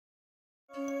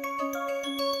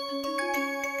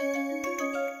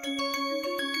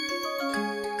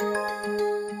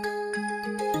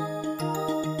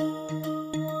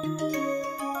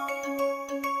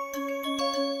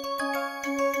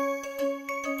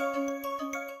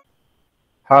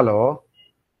Hello,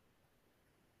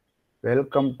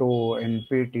 welcome to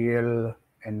NPTEL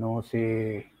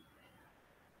NOC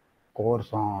course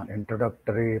on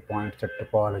Introductory Point Set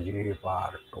Topology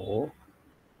Part 2.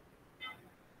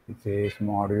 This is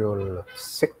Module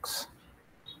 6.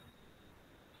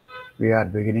 We are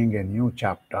beginning a new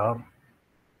chapter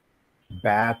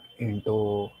back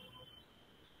into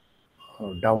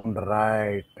down the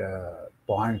right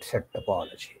point set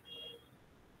topology.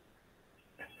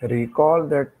 Recall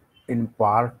that in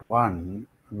Part 1,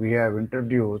 we have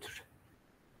introduced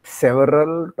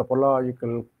several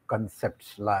topological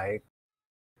concepts like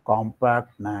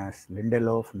compactness,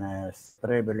 Lindelofness,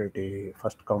 separability,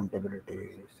 first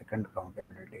countability, second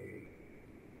countability,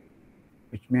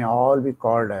 which may all be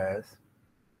called as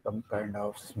some kind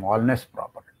of smallness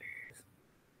properties.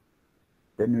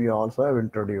 Then we also have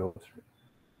introduced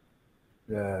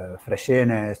the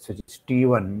Frechetness, which is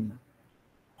T1,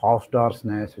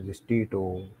 Hausdorffness, which is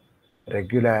T2,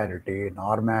 regularity,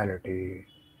 normality.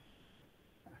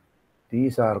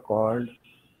 These are called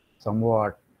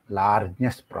somewhat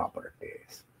largeness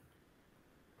properties.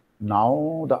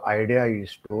 Now the idea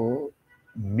is to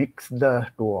mix the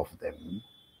two of them.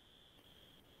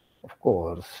 Of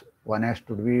course, one has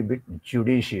to be a bit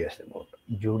judicious about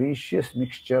it. Judicious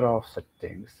mixture of such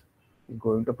things is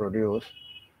going to produce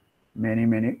many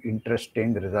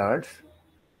interesting results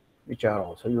which are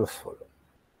also useful.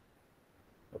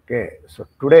 Okay, so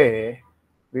today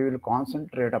we will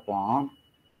concentrate upon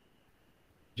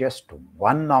just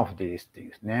one of these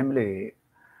things, namely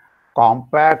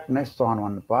compactness on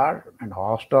one part and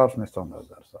Hausdorffness on the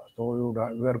other side. So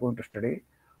we are going to study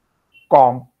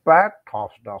compact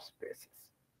Hausdorff spaces.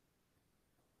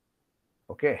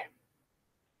 Okay.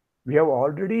 We have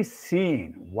already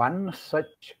seen one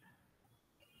such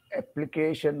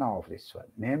application of this one,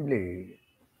 namely,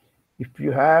 if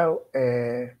you have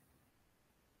a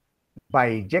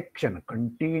bijection,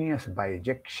 continuous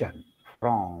bijection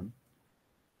from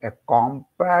a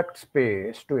compact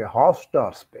space to a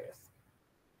Hausdorff space,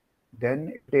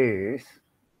 then it is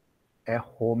a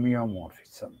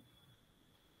homeomorphism.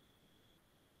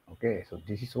 Okay, so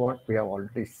this is what we have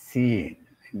already seen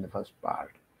in the first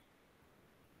part.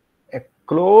 A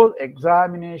close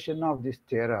examination of this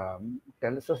theorem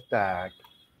tells us that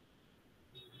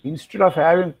instead of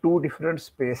having two different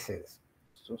spaces,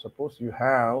 so suppose you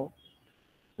have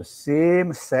the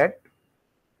same set,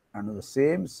 and in the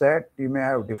same set you may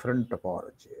have different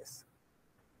topologies.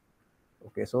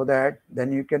 Okay, so that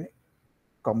then you can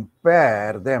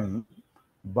compare them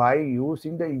by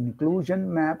using the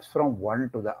inclusion maps from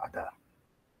one to the other.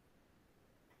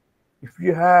 If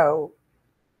you have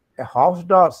a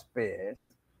Hausdorff space,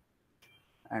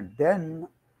 and then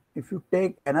if you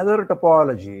take another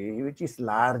topology which is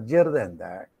larger than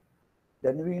that,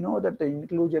 then we know that the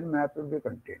inclusion map will be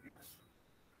continuous,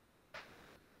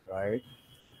 right?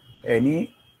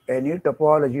 Any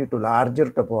topology to larger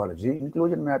topology,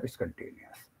 inclusion map is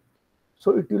continuous.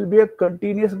 So it will be a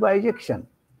continuous bijection.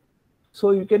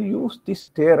 So you can use this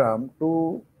theorem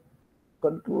to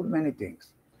conclude many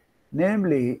things.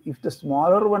 Namely, if the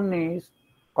smaller one is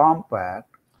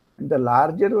compact and the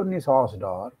larger one is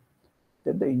Hausdorff,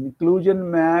 then the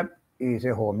inclusion map is a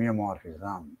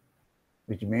homeomorphism,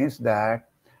 which means that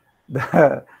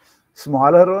the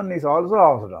smaller one is also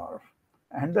Hausdorff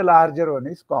and the larger one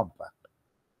is compact.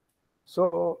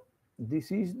 So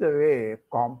this is the way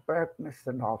compactness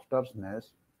and Hausdorffness,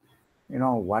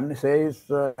 one says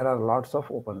there are lots of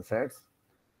open sets.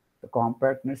 The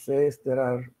compactness says there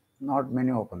are not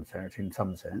many open sets in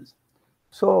some sense.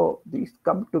 So these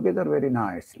come together very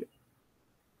nicely.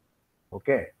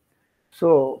 Okay.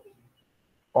 So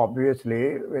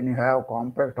obviously, when you have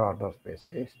compact order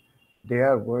spaces, they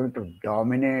are going to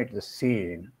dominate the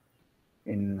scene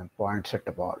in point set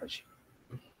topology.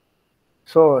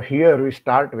 So here we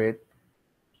start with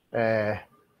a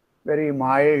very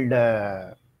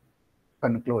mild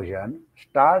conclusion.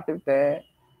 Start with a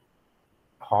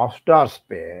Hausdorff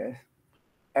space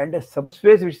and a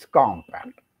subspace which is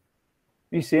compact.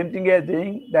 The same thing as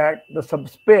saying that the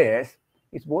subspace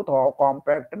is both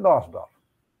compact and Hausdorff.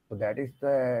 So that is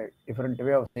the different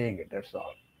way of saying it, that's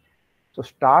all. So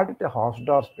start with a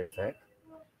Hausdorff space.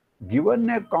 Given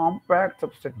a compact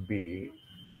subset B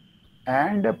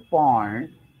and a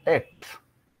point X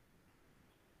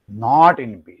not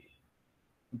in B,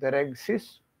 there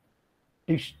exists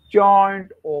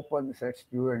disjoint open sets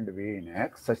U and V in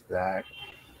X such that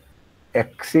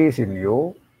X is in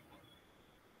U,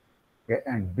 okay,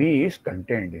 and B is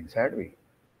contained inside V.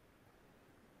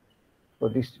 So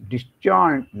this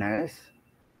disjointness,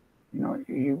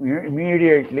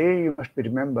 immediately you must be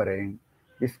remembering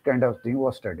This kind of thing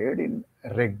was studied in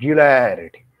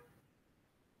regularity.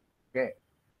 Okay.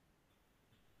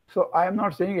 So I am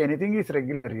not saying anything is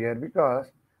regular here because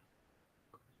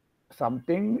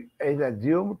something is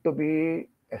assumed to be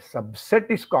a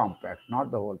subset is compact, not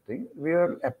the whole thing. We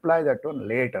will apply that one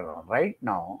later on. Right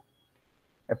now,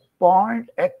 a point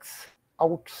X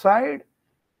outside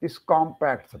this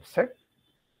compact subset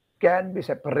can be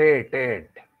separated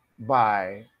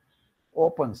by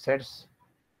open sets,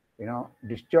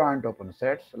 disjoint open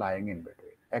sets lying in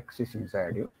between. X is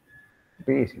inside you,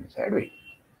 B is inside V.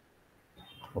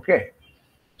 Okay.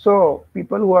 So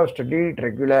people who have studied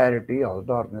regularity,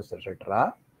 Hausdorffness,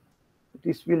 etc.,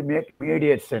 this will make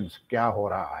immediate sense. Kya ho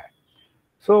raha hai?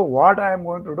 So what I am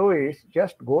going to do is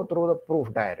just go through the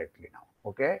proof directly now.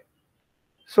 Okay.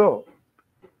 So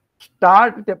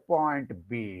start with a point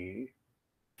B,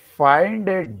 find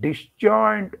a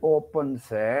disjoint open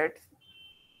sets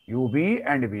UB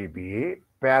and VB,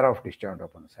 pair of disjoint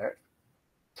open sets,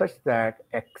 such that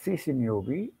X is in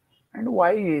UB and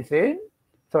Y is in,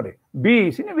 B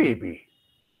is in VB.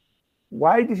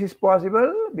 Why this is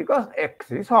possible? Because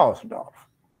X is Hausdorff.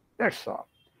 That's all.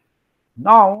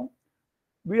 Now,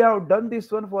 we have done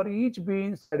this one for each B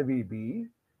inside VB,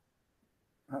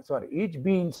 each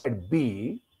B inside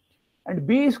B, and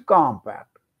B is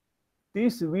compact.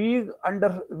 These V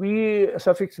under V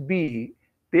suffix B,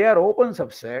 they are open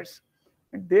subsets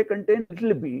and they contain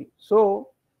little b. So,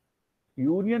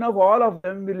 union of all of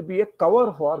them will be a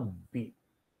cover for B.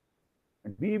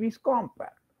 And B is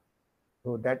compact.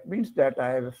 So, that means that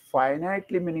I have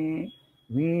finitely many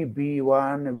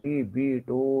VB1, VB2,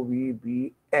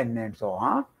 VBn and so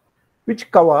on, which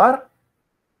cover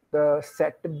the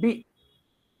set B.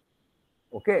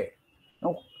 Okay.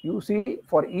 Now, you see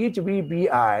for each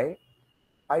VBI,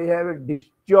 I have a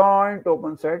disjoint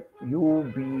open set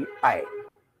UBI.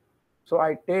 So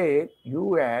I take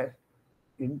U as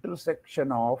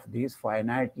intersection of these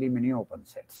finitely many open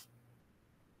sets.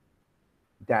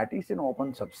 That is an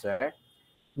open subset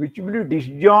which will be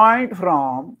disjoint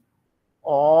from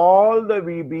all the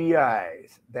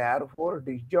VBIs, therefore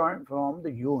disjoint from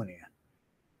the union.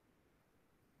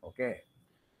 Okay.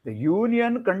 The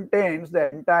union contains the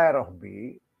entire of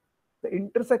B. The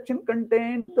intersection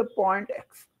contains the point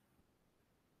X.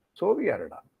 So we are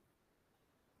done.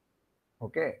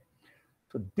 Okay.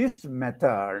 So this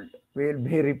method will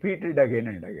be repeated again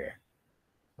and again.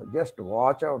 So just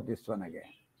watch out this one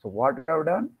again. So what we have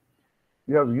done?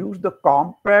 We have used the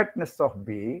compactness of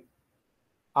B.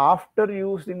 After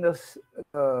using the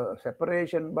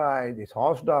separation by this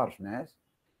Hausdorffness,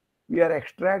 we are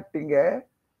extracting a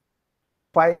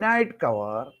finite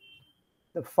cover.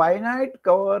 The finite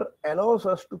cover allows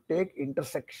us to take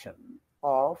intersection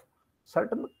of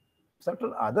certain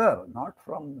other, not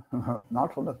from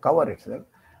the cover itself.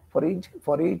 For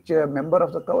each member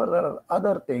of the cover, there are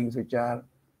other things which are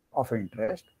of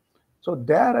interest. So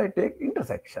there I take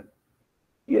intersection.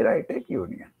 Here I take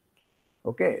union.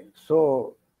 Okay,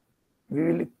 so we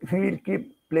will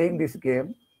keep playing this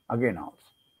game again also.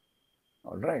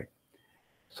 All right.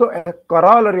 So a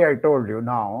corollary I told you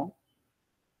now.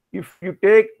 If you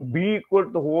take B equal to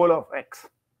the whole of X,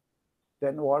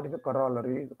 then what is the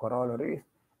corollary? The corollary is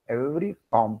every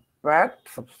compact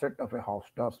subset of a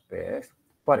Hausdorff space.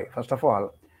 First of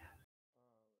all,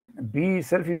 B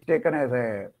itself is taken as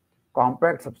a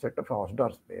compact subset of a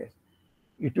Hausdorff space.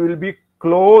 It will be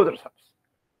closed subset.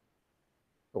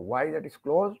 So why that is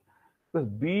closed? Because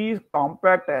B is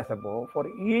compact as above. For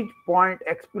each point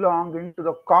X belonging to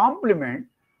the complement,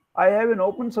 I have an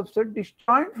open subset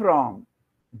disjoint from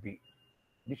B,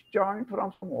 disjoint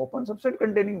from some open subset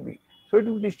containing B. So it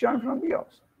will disjoint from B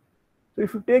also. So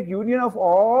if you take union of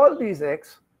all these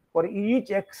X for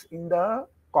each X in the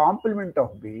complement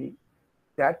of B,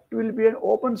 that will be an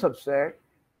open subset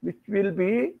which will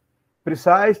be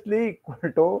precisely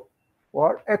equal to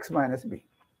what? X minus B.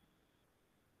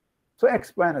 So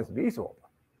X minus B is open.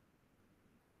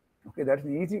 Okay, that's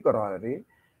an easy corollary.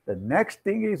 The next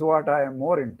thing is what I am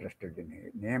more interested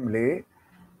in, namely,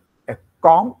 a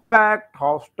compact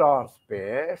Hausdorff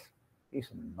space is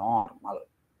normal.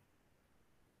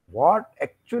 What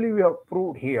actually we have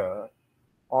proved here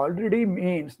already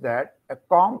means that a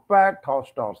compact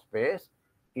Hausdorff space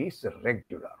is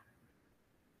regular.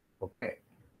 Okay.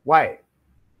 Why?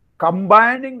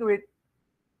 Combining with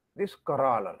this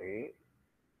corollary,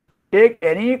 take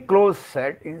any closed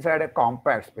set inside a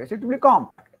compact space, it will be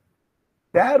compact.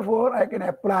 Therefore, I can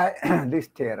apply this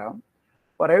theorem.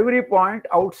 For every point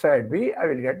outside B, I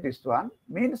will get this one,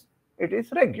 means it is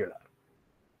regular.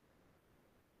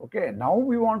 Okay, now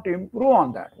we want to improve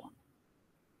on that one.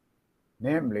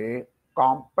 Namely,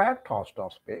 compact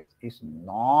Hausdorff space is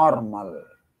normal.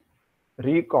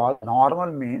 Recall,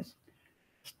 normal means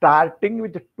starting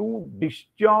with two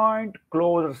disjoint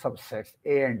closed subsets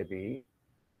A and B,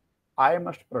 I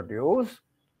must produce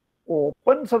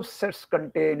open subsets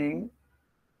containing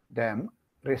them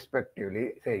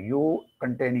respectively, say U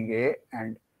containing A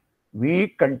and V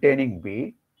containing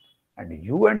B, and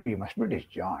U and V must be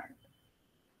disjoint.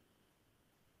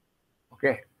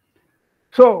 Okay.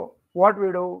 So what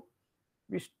we do?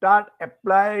 We start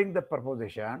applying the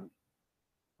proposition.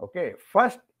 Okay.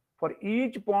 First, for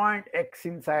each point X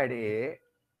inside A,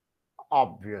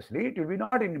 obviously it will be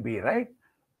not in B, right?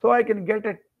 So I can get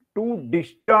a two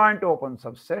disjoint open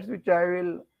subsets which I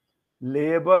will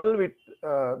label with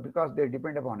because they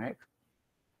depend upon X,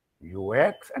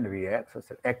 Ux and Vx.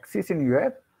 So X is in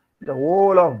Ux, the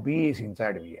whole of B is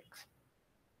inside Vx.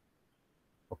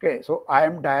 Okay, so I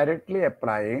am directly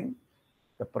applying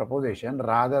the proposition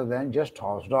rather than just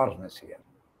Hausdorffness here.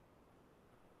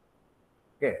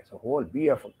 Okay, so whole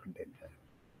BF contains that.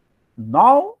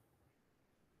 Now,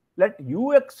 let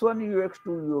ux1, ux2,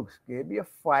 uxk be a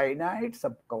finite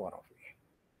subcover of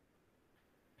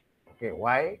A. Okay,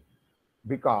 why?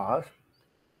 Because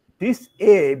this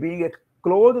A being a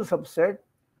closed subset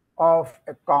of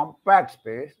a compact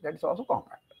space, that is also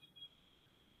compact.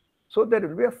 So there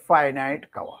will be a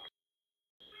finite cover.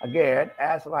 Again,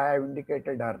 as I have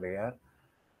indicated earlier,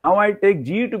 now I take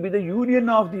G to be the union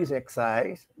of these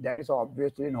Xi's, that is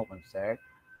obviously an open set.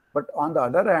 But on the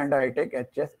other hand, I take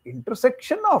H as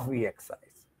intersection of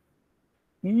Vxi's.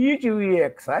 Each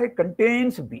Vxi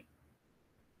contains B.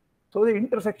 So the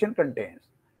intersection contains,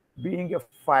 being a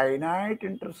finite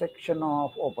intersection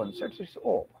of open sets, it's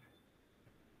open.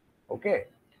 Okay.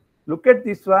 Look at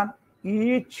this one.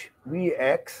 Each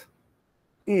Vx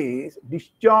is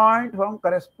disjoint from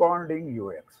corresponding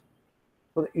Ux.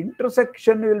 So the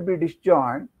intersection will be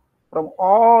disjoint from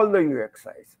all the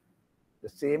Uxi's. The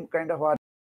same kind of argument.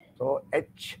 So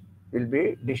H will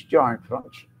be disjoint from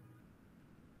G.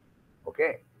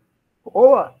 Okay.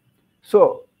 Over.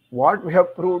 So what we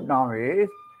have proved now is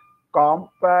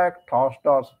compact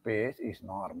Hausdorff space is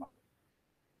normal.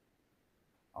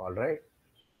 All right.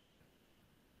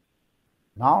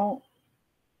 Now,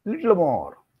 little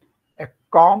more. A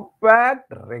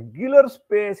compact regular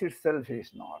space itself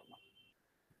is normal.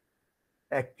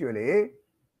 Actually,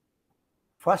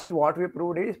 first what we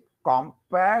proved is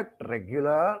compact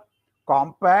regular,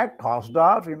 compact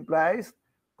Hausdorff implies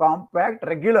compact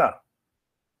regular,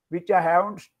 which I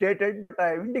haven't stated, but I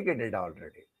have indicated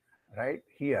already, right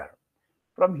here.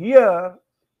 From here,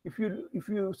 if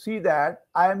you see that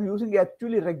I am using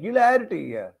actually regularity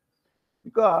here,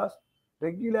 because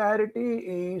regularity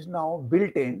is now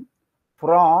built in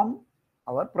from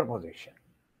our proposition.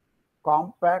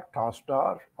 Compact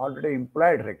Hausdorff already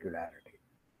implied regularity.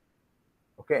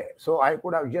 Okay, so I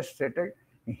could have just stated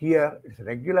here it's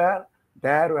regular,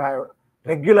 there we have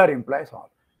regular implies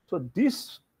all. So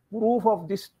this proof of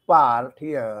this part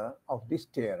here of this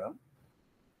theorem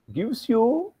gives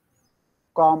you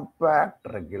compact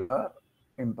regular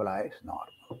implies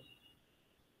normal.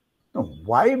 Now,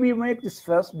 why we make this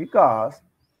first? Because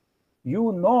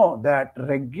you know that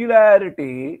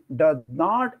regularity does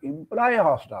not imply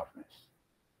Hausdorffness,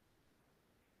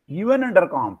 even under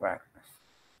compactness.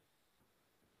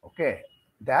 Okay,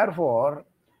 therefore,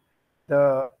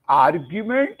 the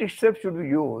argument itself should be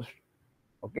used.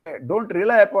 Okay, don't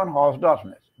rely upon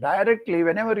Hausdorffness. Directly,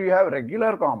 whenever you have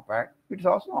regular compact, it's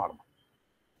also normal.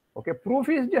 Okay, proof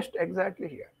is just exactly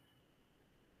here.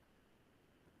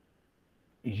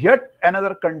 Yet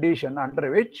another condition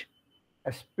under which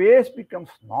a space becomes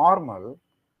normal,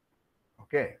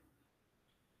 okay,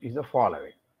 is the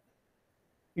following.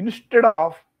 Instead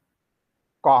of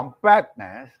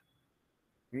compactness,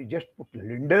 we just put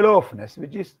Lindelofness,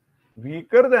 which is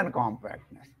weaker than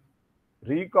compactness.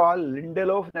 Recall,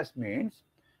 Lindelofness means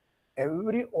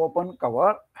every open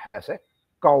cover has a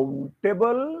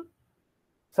countable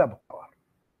subcover.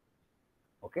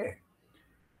 Okay,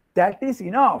 that is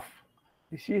enough.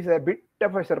 This is a bit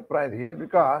of a surprise here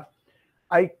because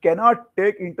I cannot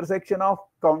take intersection of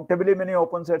countably many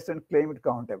open sets and claim it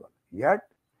countable. Yet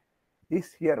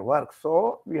this here works.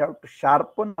 So we have to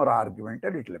sharpen our argument a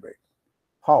little bit.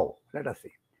 How? Let us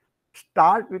see.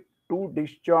 Start with two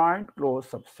disjoint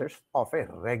closed subsets of a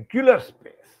regular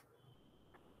space.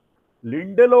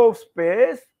 Lindelof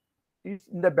space is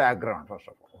in the background, first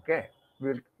of all. Okay,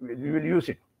 we will use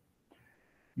it.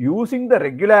 Using the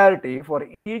regularity for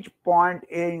each point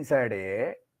A inside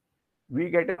A, we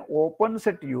get an open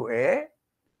set UA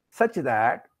such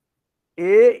that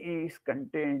A is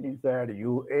contained inside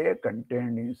UA,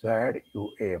 contained inside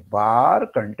UA bar,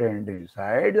 contained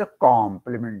inside the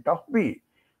complement of B.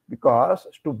 Because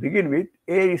to begin with,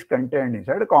 A is contained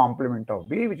inside the complement of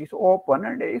B, which is open,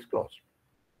 and A is closed.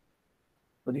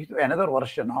 So this is another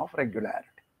version of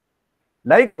regularity.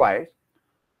 Likewise,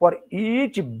 for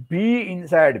each B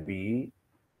inside B,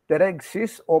 there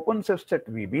exists open subset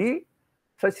VB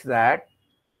such that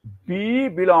B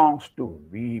belongs to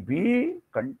VB,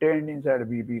 contained inside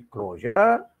VB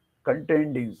closure,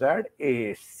 contained inside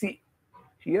AC.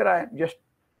 Here I am just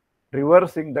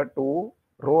reversing the two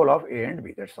role of A and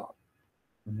B, that's all.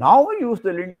 Now we use the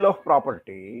Lindelof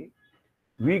property,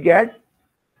 we get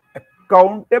a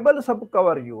countable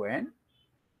subcover UN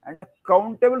and a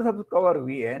countable subcover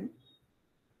Vn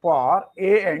for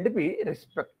A and B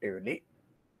respectively.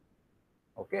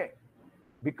 Okay,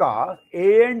 because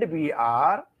A and B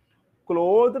are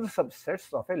closed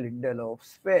subsets of a Lindelof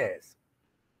space.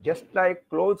 Just like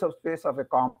closed subspace of a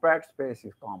compact space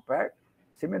is compact,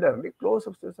 similarly closed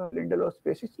subspace of Lindelof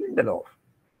space is Lindelof.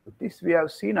 This we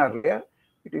have seen earlier.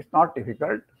 It is not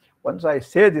difficult. Once I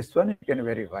say this one, you can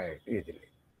verify it easily.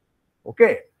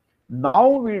 Okay. Now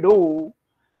we do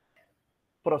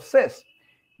process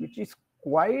which is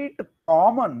quite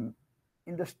common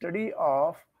in the study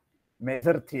of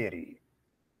measure theory.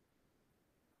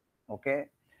 Okay.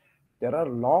 There are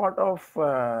a lot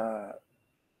of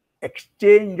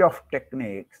exchange of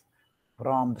techniques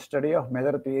from the study of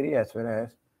measure theory as well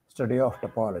as study of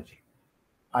topology.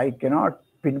 I cannot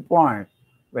pinpoint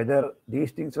whether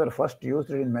these things were first used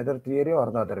in measure theory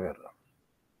or the other way around.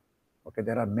 Okay,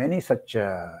 there are many such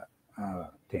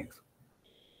things.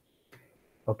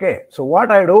 Okay, so what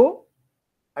I do,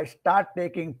 I start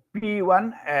taking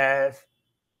P1 as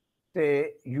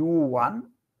say U1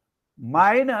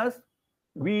 minus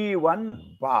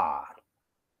V1 bar.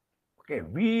 Okay,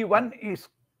 V1 is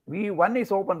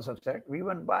open subset,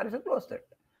 V1 bar is a closed set.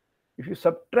 If you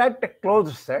subtract a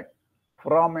closed set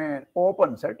from an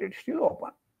open set, it's still open.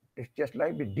 It's just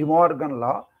like the De Morgan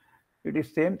law. It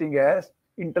is same thing as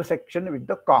intersection with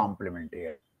the complement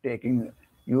here, taking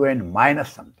UN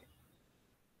minus something.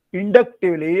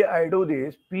 Inductively, I do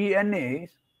this. Pn is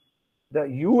the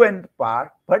UN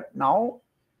part, but now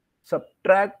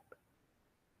subtract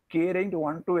k range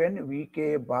 1 to n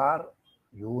Vk bar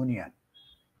union.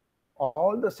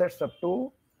 All the sets up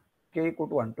to k equal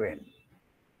to 1 to n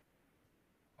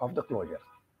of the closure.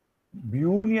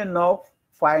 Union of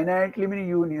finitely many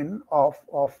union of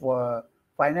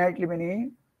finitely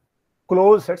many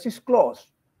closed sets is closed.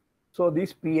 So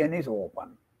this Pn is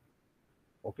open.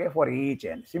 Okay, for each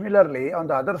n. Similarly, on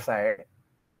the other side,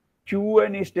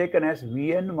 Qn is taken as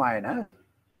Vn minus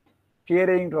k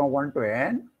range from 1 to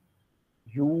n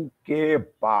Uk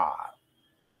bar.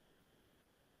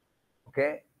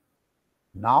 Okay.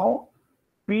 Now,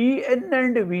 Pn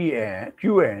and Vn,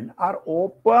 Qn are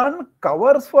open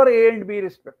covers for A and B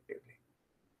respectively.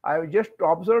 I have just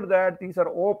observed that these are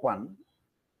open.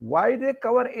 Why they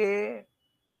cover A?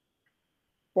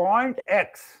 Point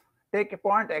X, take a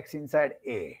point X inside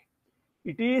A.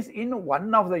 It is in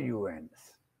one of the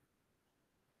UNs.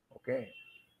 Okay.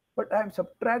 But I am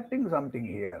subtracting something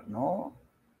here, no?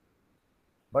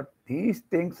 But these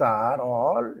things are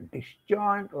all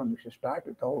disjoint. We should start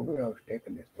with how we have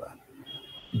taken this one.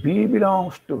 B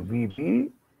belongs to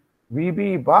VB.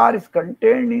 VB bar is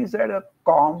contained inside a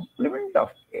complement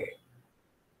of A.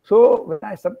 So when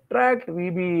I subtract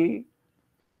VB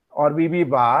or VB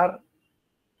bar,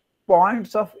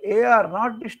 points of A are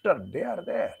not disturbed. They are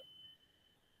there.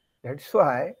 That's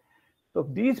why. So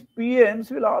these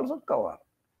PNs will also cover.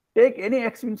 Take any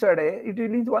X inside A, it will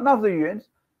in one of the UNs.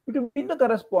 It will be in the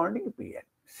corresponding PN.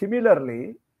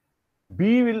 Similarly,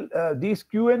 B will these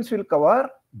QNs will cover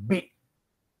B.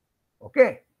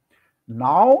 Okay.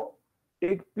 Now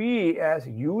take P as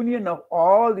union of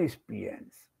all these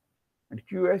PNs and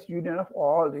Q as union of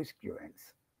all these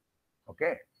QNs.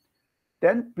 Okay.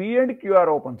 Then P and Q are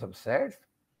open subsets.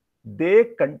 They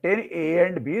contain A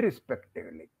and B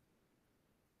respectively.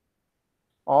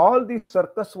 All these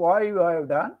circus why you have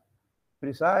done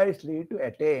precisely to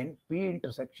attain P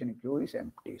intersection Q is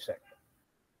empty set.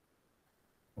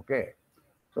 Okay.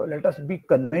 So let us be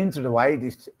convinced why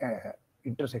this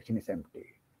intersection is empty.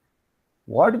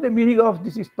 What is the meaning of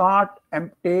this is not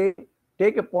empty?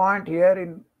 Take a point here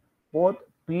in both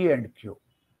P and Q.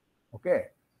 Okay.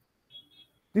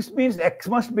 This means X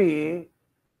must be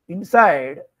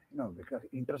inside, because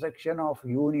intersection of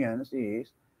unions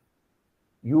is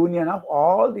union of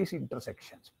all these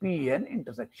intersections, Pn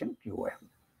intersection Qm.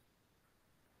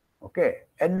 Okay,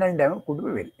 N and M could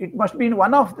be will. It must be in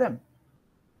one of them.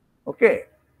 Okay,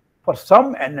 for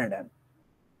some N and M.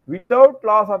 Without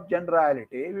loss of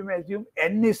generality, we may assume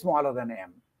n is smaller than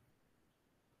m.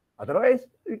 Otherwise,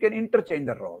 we can interchange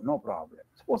the role, no problem.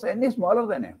 Suppose n is smaller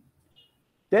than m.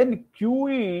 Then q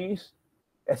is,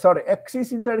 x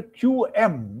is inside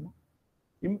qm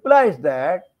implies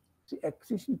that, see,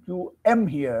 x is in qm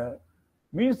here,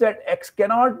 means that x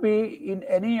cannot be in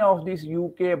any of these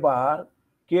uk bar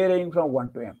carrying from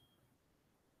 1 to m.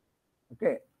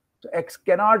 Okay, so x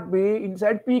cannot be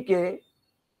inside pk.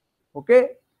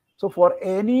 Okay, so for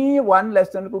any 1 less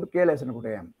than equal to k less than equal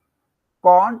to m,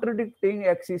 contradicting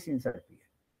x is inside pk,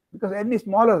 because n is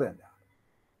smaller than that,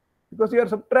 because you are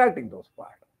subtracting those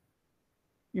parts.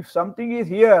 If something is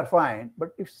here, fine,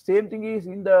 but if same thing is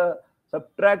in the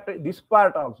subtract this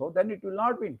part also, then it will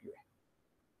not be in QM.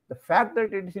 The fact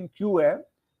that it is in QM,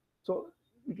 so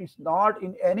it is not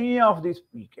in any of these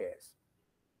PKs,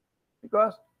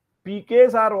 because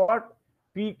PKs are what?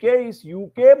 PK is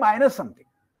UK minus something.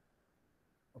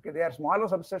 Okay, they are smaller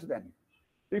subsets than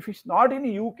it. If it's not in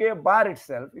UK bar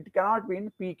itself, it cannot be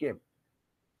in PK,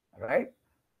 right?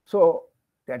 So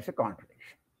that's a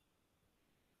contradiction.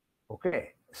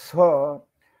 Okay, so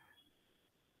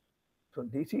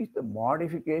this is the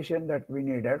modification that we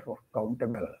needed for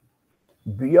countable.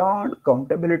 Beyond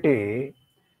countability,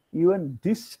 even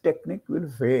this technique will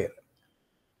fail.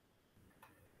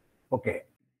 Okay,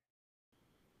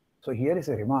 so here is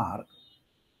a remark.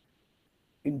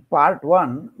 In part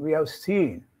 1, we have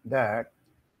seen that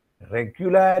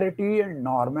regularity and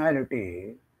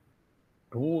normality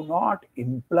do not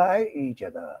imply each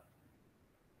other.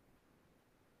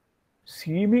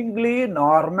 Seemingly,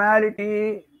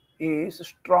 normality is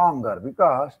stronger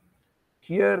because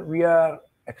here we are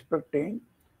expecting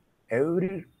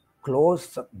every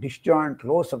disjoint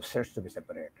closed subsets to be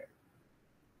separated.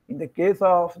 In the case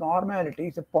of normality,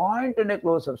 it's a point and a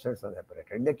closed subsets are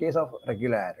separated. In the case of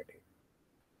regularity,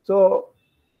 so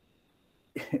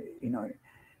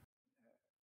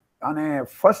on a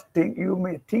first thing, you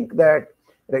may think that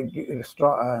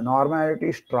normality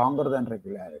is stronger than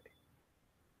regularity.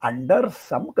 Under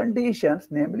some conditions,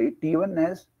 namely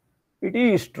T1s, it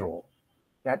is true.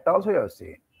 That also you have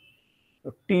seen.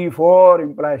 So T4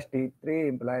 implies T3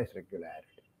 implies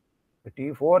regularity. The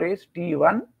T4 is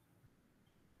T1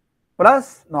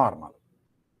 plus normal.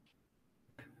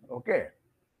 Okay.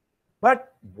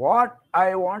 But what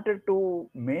I wanted to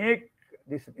make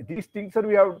these things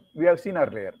are we have seen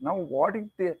earlier. Now what is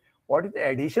the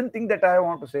addition thing that I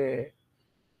want to say?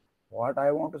 What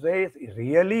I want to say is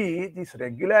really this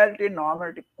regularity and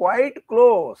normality quite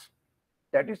close.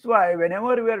 That is why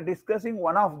whenever we are discussing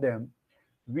one of them,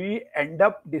 we end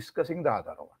up discussing the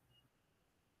other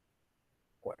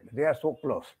one. They are so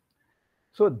close.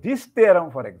 So this theorem,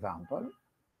 for example,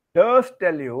 does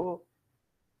tell you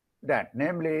that,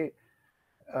 namely,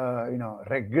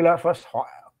 regular first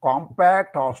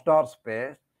compact Hausdorff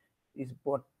space is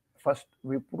what first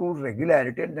we prove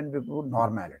regularity and then we prove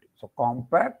normality. So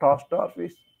compact Hausdorff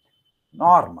is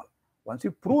normal. Once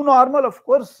you prove normal, of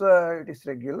course, it is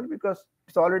regular because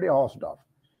it's already Hausdorff.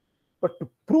 But to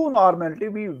prove normality,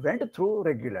 we went through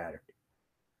regularity.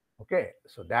 Okay,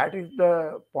 so that is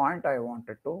the point I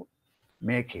wanted to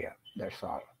make here. That's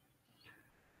all.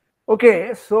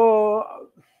 Okay, so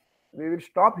we will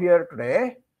stop here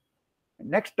today.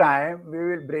 Next time, we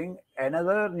will bring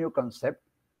another new concept,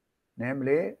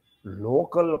 namely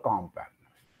local compactness.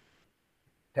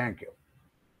 Thank you.